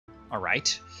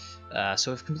Alright.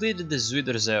 So we've completed the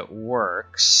Zuiderze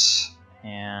works,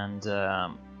 and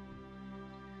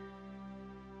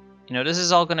you know, this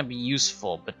is all gonna be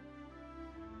useful, but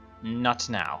not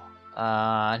now.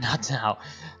 Not now.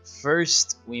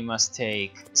 First, we must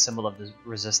take Symbol of the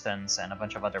Resistance and a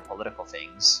bunch of other political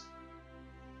things,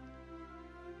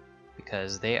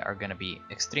 because they are gonna be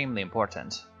extremely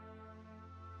important.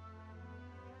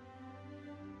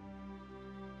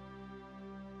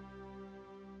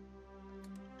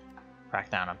 Crack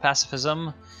down on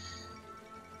pacifism.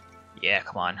 Yeah,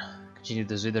 come on. Continue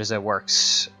the Zuiderze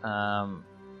works. War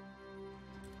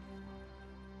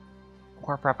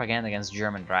propaganda against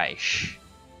German Reich.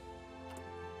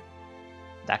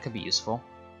 That could be useful.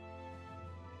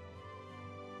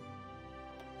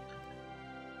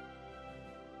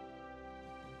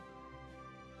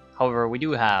 However, we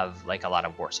do have like a lot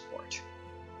of war support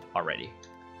already.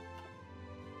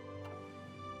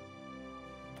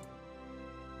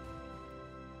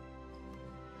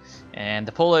 And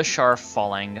the Polish are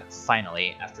falling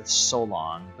finally after so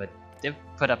long, but they've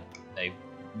put up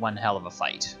one hell of a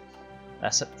fight.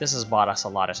 This has bought us a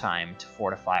lot of time to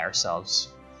fortify ourselves.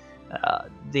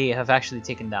 They have actually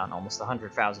taken down almost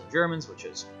 100,000 Germans, which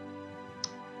is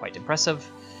quite impressive.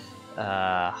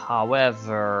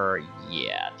 However,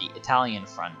 yeah, the Italian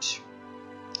front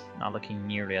not looking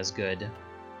nearly as good,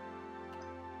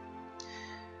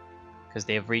 because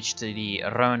they've reached the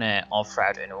Rhone,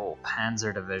 Aufrat, and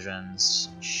Panzer divisions.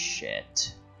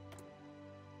 Shit.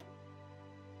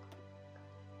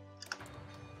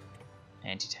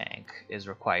 Anti-tank is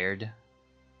required.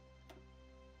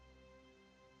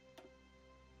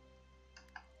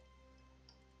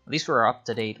 At least we're up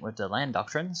to date with the land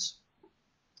doctrines.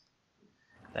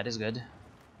 That is good.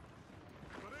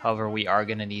 However, we are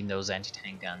gonna need those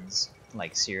anti-tank guns.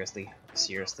 Like, seriously.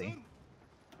 Seriously.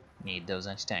 Need those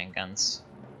anti-tank guns.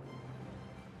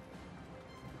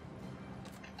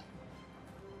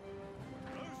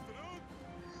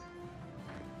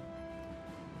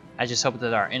 I just hope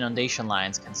that our inundation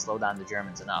lines can slow down the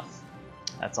Germans enough.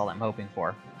 That's all I'm hoping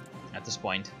for at this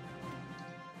point.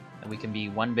 And we can be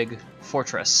one big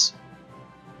fortress.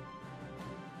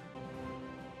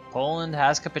 Poland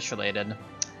has capitulated.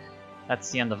 That's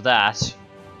the end of that.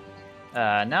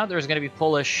 Now there's going to be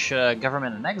Polish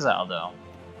government in exile, though.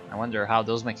 I wonder how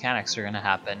those mechanics are going to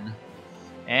happen.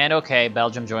 And okay,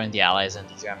 Belgium joined the Allies, and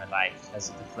the German Reich has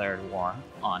declared war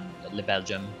on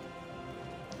Belgium.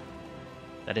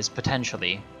 That is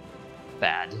potentially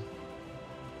bad. You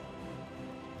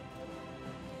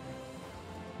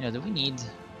know, do we need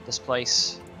this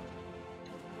place?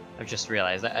 I've just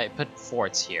realized that I put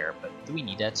forts here, but do we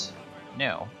need it?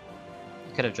 No.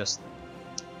 We could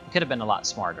have been a lot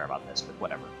smarter about this, but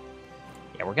whatever.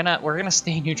 Yeah, we're gonna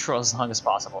stay neutral as long as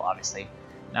possible, obviously.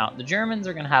 Now, the Germans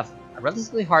are gonna have a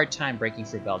relatively hard time breaking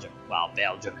through Belgium while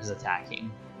Belgium is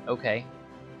attacking. Okay.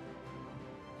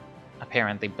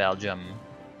 Apparently Belgium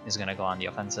is gonna go on the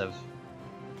offensive.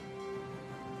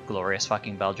 Glorious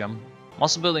fucking Belgium. I'm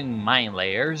also building mine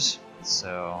layers,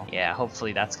 so yeah,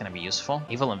 hopefully that's gonna be useful.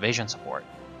 Naval invasion support.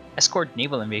 Escort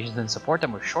naval invasions and support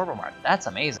them with shore bombardment. That's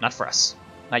amazing. Not for us.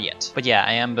 Not yet. But yeah,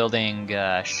 I am building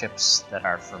ships that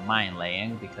are for mine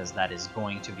laying, because that is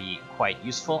going to be quite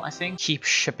useful, I think. Keep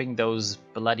shipping those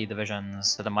bloody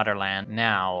divisions to the motherland.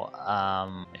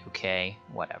 Now, okay,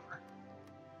 whatever.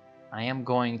 I am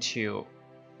going to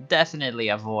definitely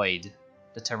avoid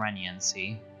the Tyrrhenian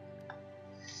Sea,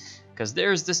 because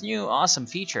there's this new awesome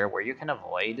feature where you can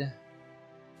avoid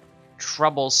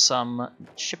troublesome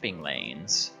shipping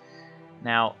lanes.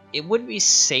 Now, it would be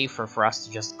safer for us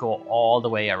to just go all the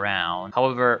way around.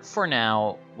 However, for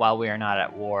now, while we are not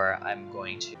at war, I'm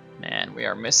going to... Man, we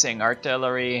are missing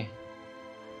artillery.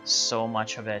 So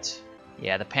much of it.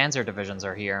 Yeah, the Panzer divisions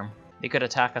are here. They could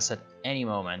attack us at any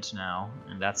moment now,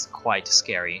 and that's quite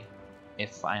scary,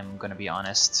 if I'm gonna be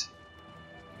honest.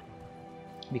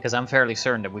 Because I'm fairly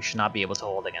certain that we should not be able to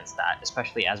hold against that,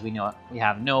 especially as we know we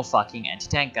have no fucking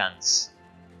anti-tank guns.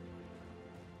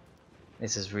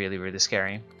 This is really, really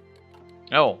scary.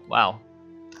 Oh, wow.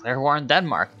 Declare war on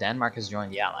Denmark. Denmark has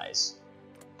joined the Allies.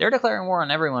 They're declaring war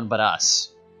on everyone but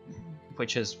us,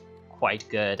 which is quite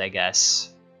good, I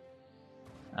guess.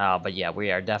 But yeah,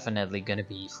 we are definitely going to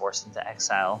be forced into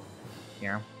exile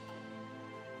here.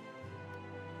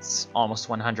 It's almost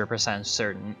 100%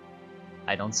 certain.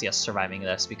 I don't see us surviving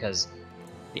this because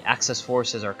the Axis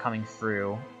forces are coming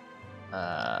through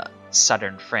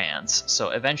southern France. So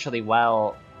eventually,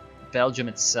 while Belgium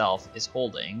itself is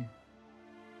holding,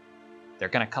 they're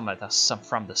going to come at us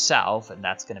from the south, and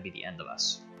that's going to be the end of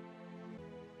us.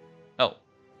 Oh,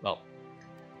 well,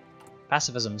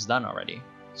 pacifism's done already.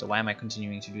 So why am I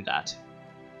continuing to do that?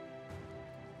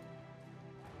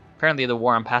 Apparently the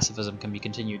war on pacifism can be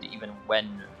continued even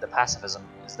when the pacifism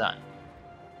is done.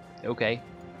 Okay.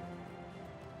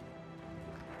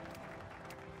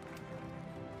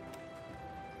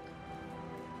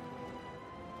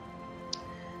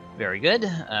 Very good.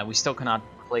 We still cannot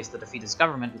replace the defeated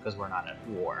government because we're not at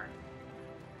war.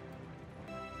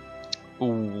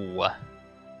 Ooh.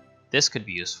 This could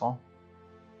be useful.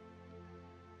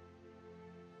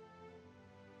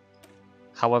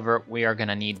 However, we are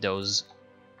gonna need those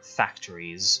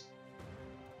factories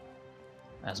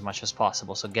as much as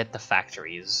possible, so get the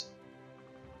factories.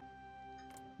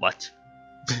 What?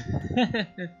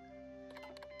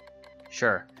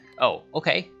 Sure. Oh,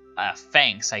 okay.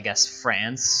 Thanks, I guess,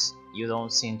 France. You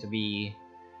don't seem to be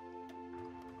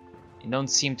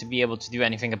able to do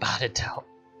anything about it, though.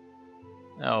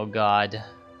 Oh god.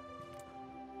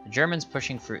 The Germans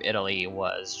pushing through Italy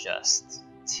was just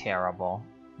terrible.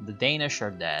 The Danish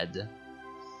are dead.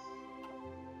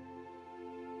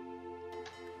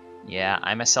 Yeah,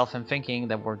 I myself am thinking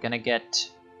that we're gonna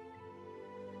get...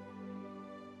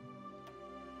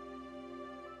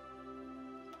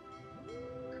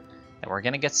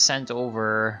 sent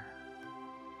over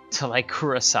to, like,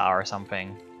 Curacao or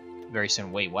something very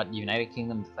soon. Wait, what? United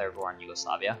Kingdom declared war on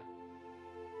Yugoslavia?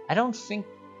 I don't think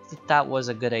that that was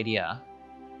a good idea.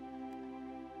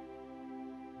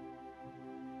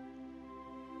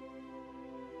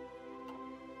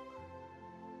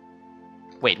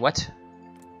 Wait, what?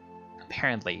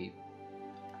 Apparently...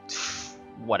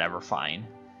 Whatever, fine.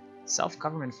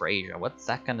 Self-government for Asia, what's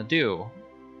that gonna do?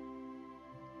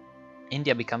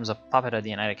 India becomes a puppet of the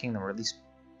United Kingdom, release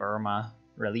Burma,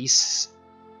 release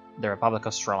the Republic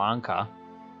of Sri Lanka,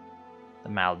 the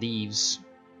Maldives.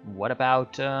 What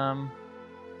about, oh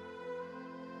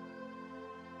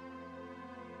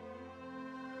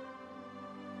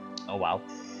wow.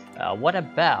 What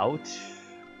about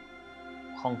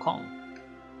Hong Kong?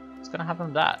 What's gonna happen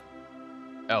to that?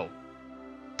 Oh.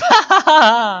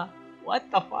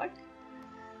 What the fuck?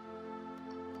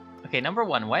 Okay, number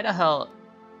one, why the hell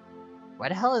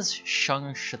is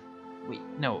Shangsha... Wait,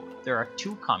 no, there are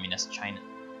two communist China...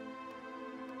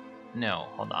 No,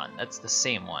 hold on, that's the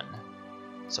same one.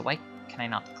 So why can I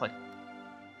not click?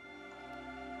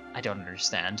 I don't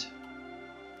understand.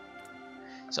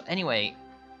 So anyway,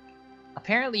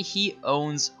 apparently he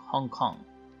owns Hong Kong.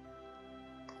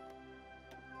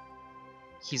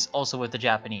 He's also with the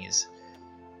Japanese.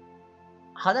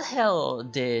 How the hell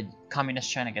did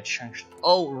Communist China get Shangsha?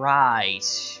 Oh, right.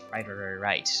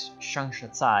 Right.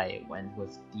 Shangsha Tsai went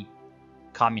with the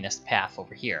communist path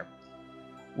over here,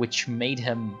 which made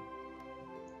him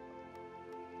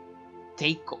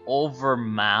take over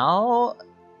Mao,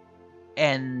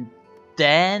 and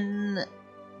then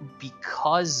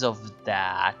because of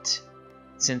that,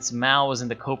 since Mao was in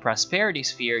the co-prosperity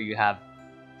sphere, you have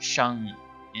Shang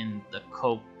in the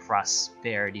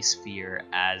co-prosperity sphere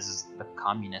as the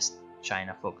communist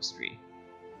China focus tree.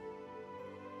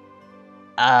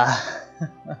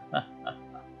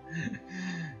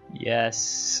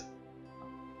 Yes.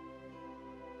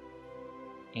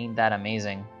 Ain't that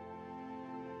amazing?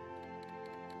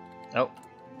 Oh.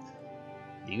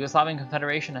 The Yugoslavian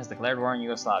Confederation has declared war on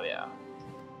Yugoslavia.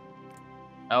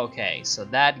 Okay, so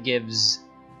that gives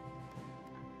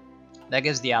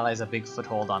the Allies a big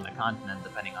foothold on the continent,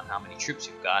 depending on how many troops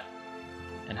you've got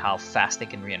and how fast they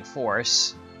can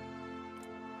reinforce.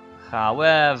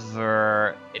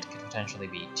 However, it could potentially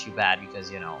be too bad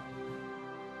because, you know,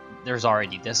 there's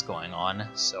already this going on,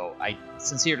 so I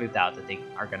sincerely doubt that they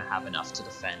are going to have enough to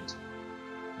defend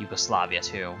Yugoslavia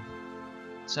too.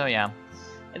 So yeah,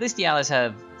 at least the Allies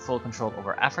have full control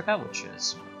over Africa, which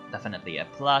is definitely a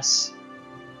plus.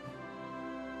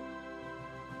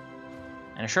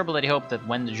 And I sure bloody hope that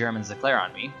when the Germans declare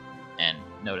on me, and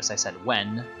notice I said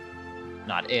when,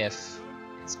 not if,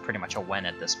 it's pretty much a when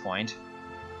at this point.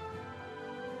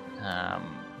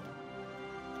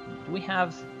 Do we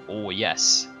have... Oh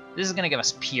yes, this is going to give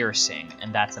us piercing,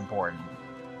 and that's important.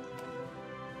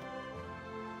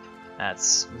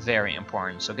 That's very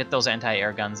important. So get those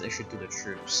anti-air guns issued to the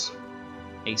troops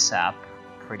ASAP,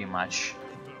 pretty much.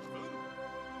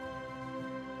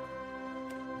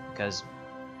 Because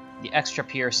the extra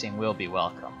piercing will be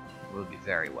welcome. Will be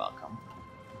very welcome.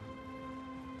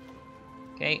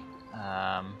 Okay.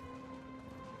 I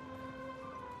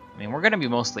mean, we're going to be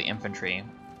mostly infantry.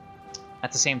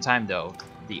 At the same time, though,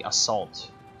 the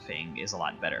assault thing is a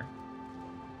lot better.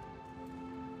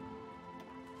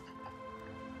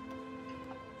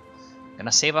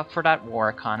 Gonna save up for that war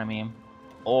economy,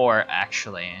 or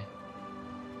actually,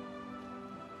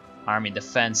 army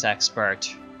defense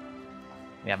expert.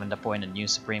 We haven't appointed new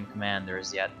supreme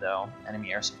commanders yet, though.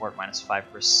 Enemy air support minus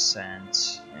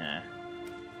 5%. Yeah.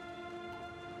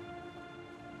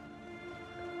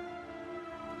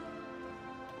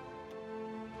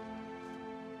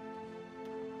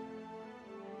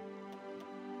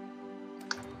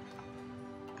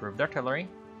 Improved artillery.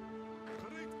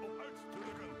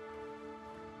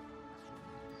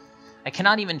 I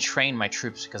cannot even train my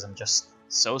troops because I'm just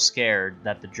so scared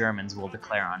that the Germans will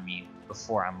declare on me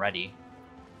before I'm ready.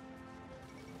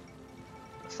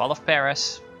 The fall of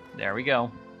Paris. There we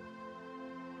go.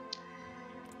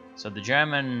 So the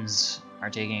Germans are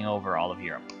taking over all of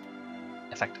Europe,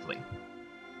 effectively.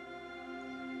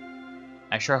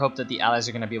 I sure hope that the Allies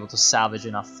are going to be able to salvage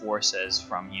enough forces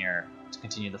from here to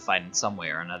continue the fight in some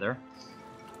way or another.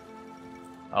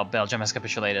 Oh, Belgium has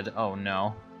capitulated. Oh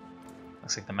no.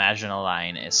 Looks like the Maginot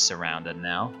Line is surrounded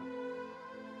now.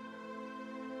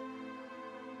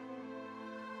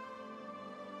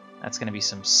 That's going to be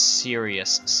some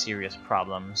serious, serious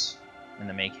problems in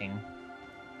the making.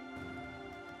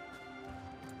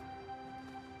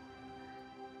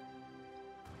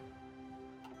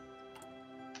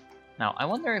 Now, I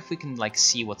wonder if we can like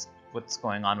see what's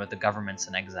going on with the governments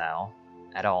in exile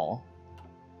at all.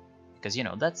 Because, you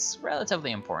know, that's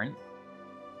relatively important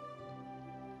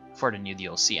for the new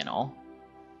DLC and all.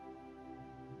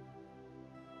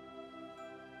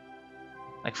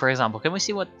 Like, for example, can we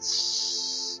see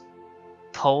what's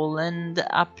Poland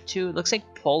up to? It looks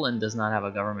like Poland does not have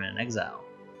a government in exile.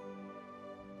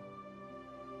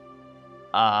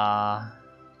 I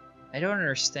don't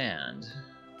understand.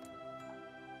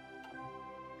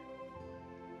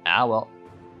 Ah, well.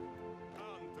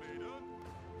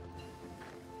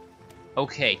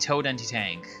 Okay, towed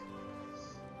anti-tank.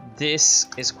 This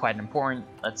is quite important.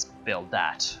 Let's build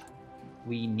that.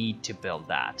 We need to build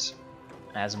that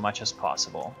as much as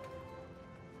possible.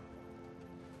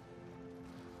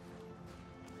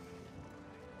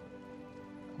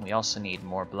 We also need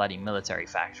more bloody military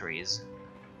factories.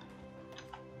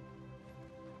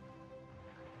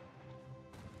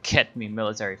 Get me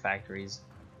military factories.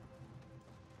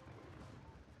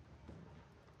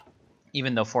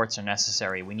 Even though forts are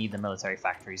necessary, we need the military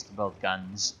factories to build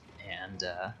guns and,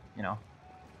 you know,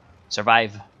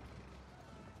 survive.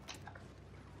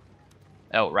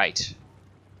 Oh, right.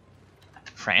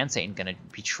 France ain't gonna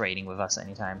be trading with us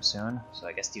anytime soon, so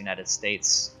I guess the United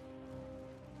States...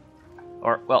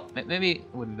 Or, well, maybe it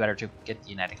would be better to get the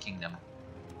United Kingdom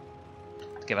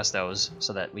to give us those,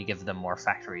 so that we give them more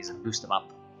factories and boost them up.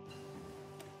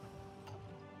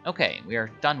 Okay, we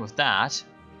are done with that.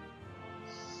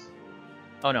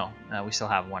 Oh no, we still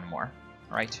have one more,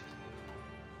 right?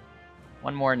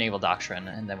 One more naval doctrine,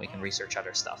 and then we can research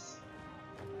other stuff.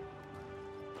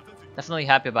 Definitely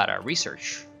happy about our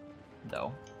research,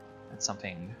 though. That's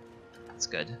something that's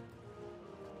good.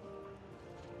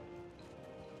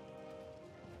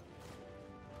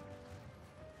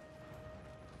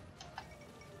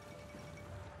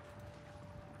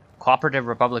 Cooperative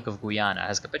Republic of Guyana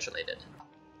has capitulated.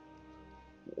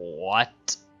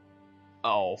 What?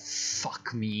 Oh,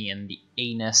 fuck me in the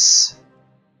anus.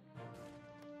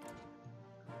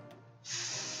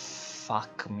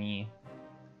 Fuck me.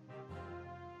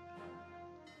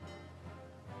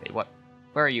 Wait, what?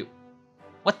 Where are you?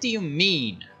 What do you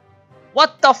mean?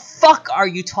 What the fuck are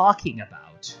you talking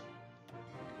about?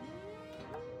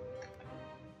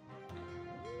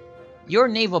 Your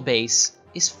naval base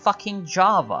is fucking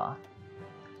Java.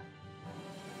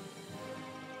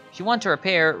 If you want to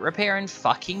repair in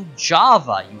fucking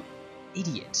Java, you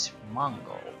idiot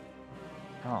Mongol.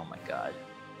 Oh my god.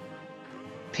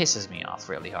 Pisses me off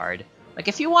really hard. Like,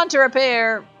 if you want to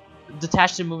repair,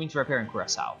 detach to moving to repair in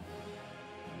Curacao.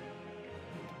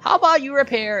 How about you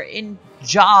repair in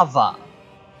Java?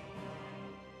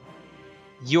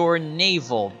 Your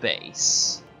naval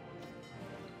base.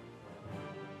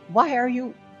 Why are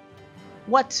you...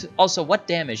 What? Also, what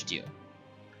damaged you?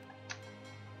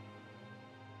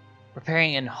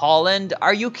 Repairing in Holland?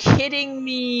 Are you kidding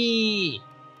me?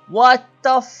 What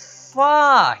the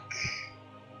fuck?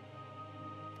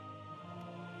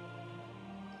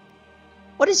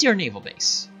 What is your naval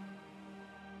base?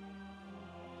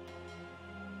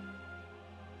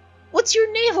 What's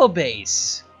your naval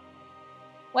base?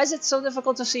 Why is it so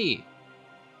difficult to see?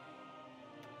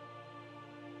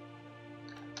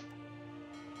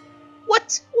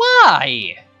 What?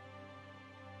 Why?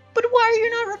 But why are you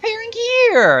not repairing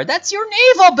here? That's your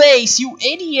naval base, you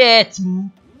idiot!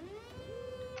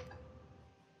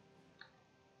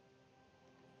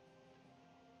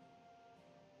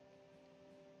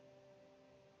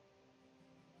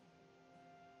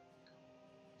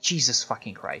 Jesus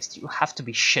fucking Christ. You have to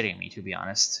be shitting me, to be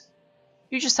honest.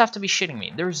 You just have to be shitting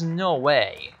me. There's no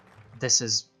way this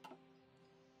is...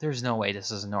 There's no way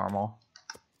this is normal.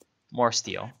 More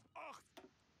steel.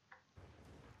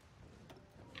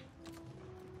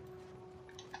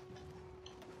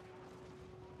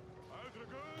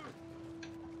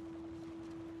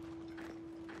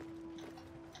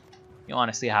 You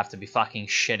honestly have to be fucking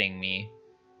shitting me.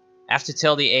 I have to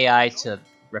tell the AI to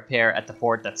repair at the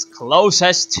port that's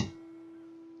closest.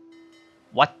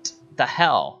 What the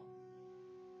hell?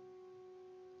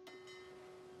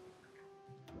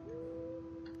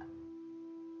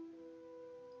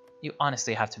 You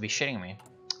honestly have to be shitting me.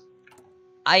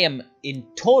 I am in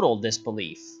total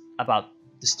disbelief about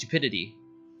the stupidity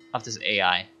of this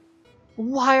AI.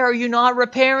 Why are you not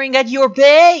repairing at your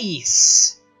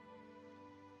base?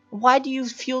 Why do you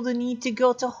feel the need to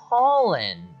go to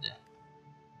Holland?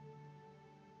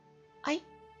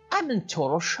 I'm in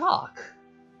total shock.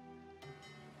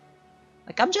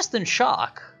 Like, I'm just in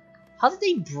shock. How did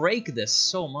they break this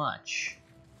so much?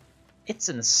 It's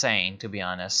insane, to be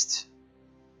honest.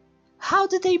 How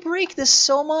did they break this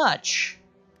so much?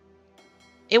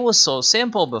 It was so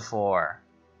simple before.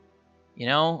 You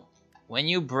know, when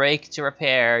you break to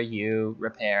repair, you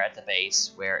repair at the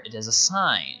base where it is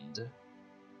assigned.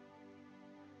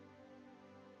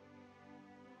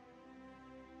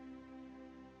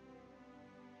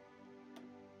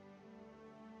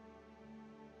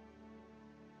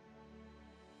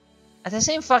 At the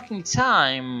same fucking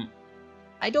time,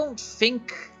 I don't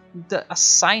think the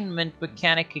assignment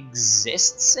mechanic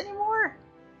exists anymore.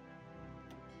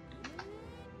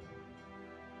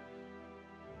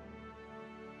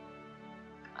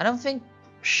 I don't think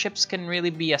ships can really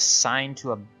be assigned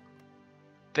to a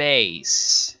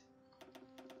base.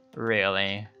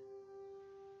 Really.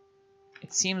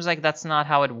 It seems like that's not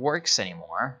how it works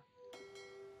anymore.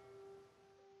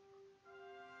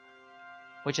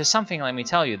 Which is something, let me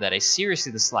tell you, that I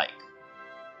seriously dislike.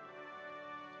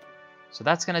 So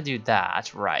that's gonna do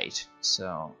that, right.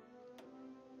 So,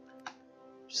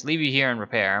 just leave you here and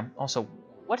repair. Also,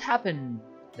 what happened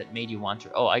that made you want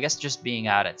to... Oh, I guess just being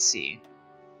out at sea.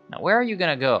 Now, where are you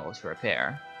gonna go to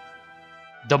repair?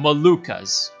 The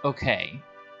Moluccas. Okay.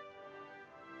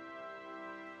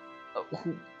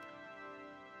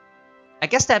 I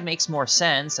guess that makes more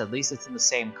sense. At least it's in the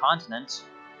same continent.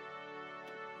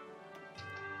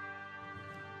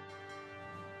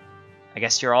 I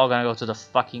guess you're all gonna go to the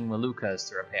fucking Moluccas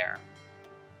to repair.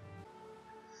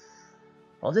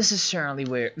 Well, this is certainly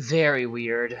weird. Very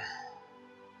weird.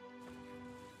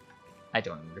 I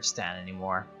don't understand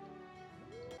anymore.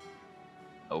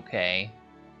 Okay.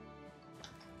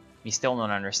 Me still don't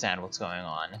understand what's going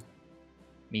on.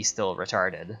 Me still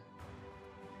retarded.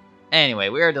 Anyway,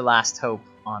 we're the last hope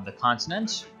on the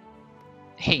continent.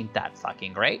 Ain't that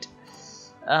fucking great?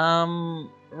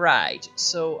 Right.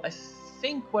 So I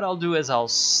think what I'll do is I'll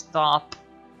stop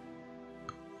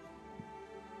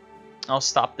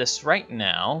this right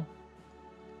now.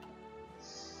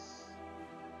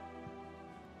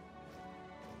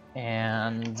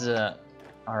 And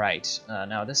alright,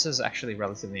 now this is actually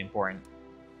relatively important.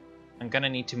 I'm gonna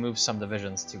need to move some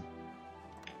divisions to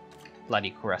bloody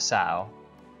Curacao.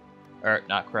 Or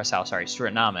not Curacao, sorry,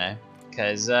 Suriname.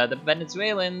 Because the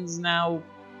Venezuelans now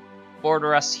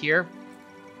border us here.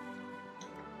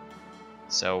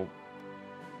 So,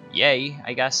 yay,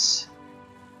 I guess.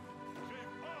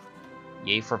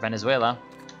 Yay for Venezuela.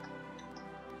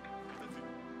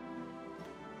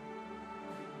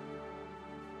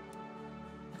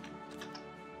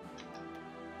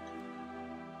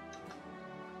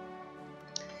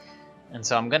 And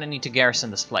so I'm gonna need to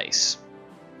garrison this place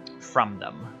from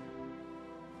them.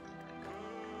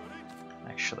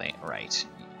 Actually, right.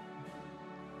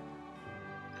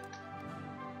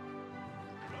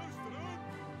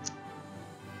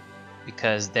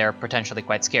 Because they're potentially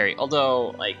quite scary. Although,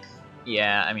 like,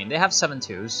 yeah, I mean, they have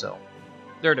 7-2, so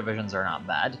their divisions are not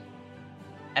bad.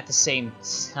 At the same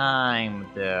time,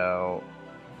 though,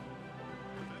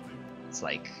 it's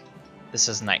like, this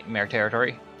is nightmare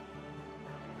territory.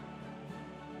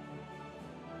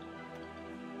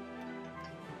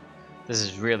 This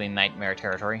is really nightmare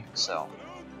territory, so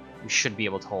we should be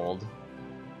able to hold.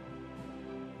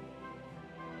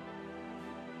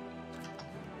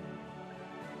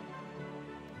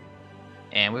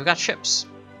 And we've got ships,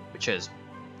 which is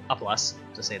a plus,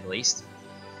 to say the least.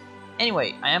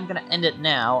 Anyway, I am going to end it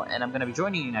now, and I'm going to be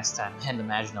joining you next time. And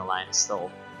imagine the line is still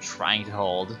trying to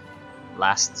hold.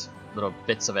 Last little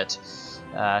bits of it.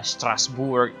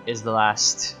 Strasbourg is the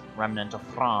last remnant of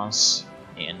France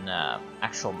in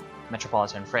actual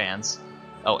metropolitan France.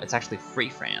 Oh, it's actually Free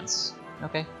France.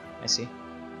 Okay. I see.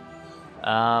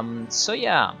 So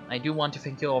yeah, I do want to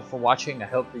thank you all for watching. I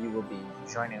hope that you will be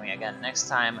joining me again next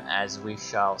time as we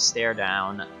shall stare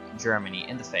down Germany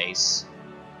in the face,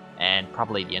 and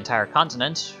probably the entire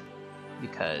continent,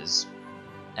 because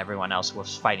everyone else who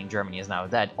was fighting Germany is now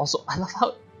dead. Also, I love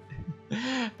how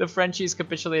the Frenchies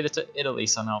capitulated to Italy,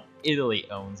 so now Italy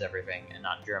owns everything and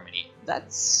not Germany.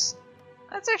 That's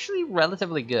actually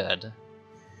relatively good.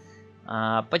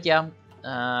 But yeah,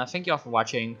 thank you all for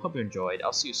watching. Hope you enjoyed.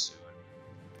 I'll see you soon.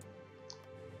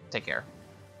 Take care.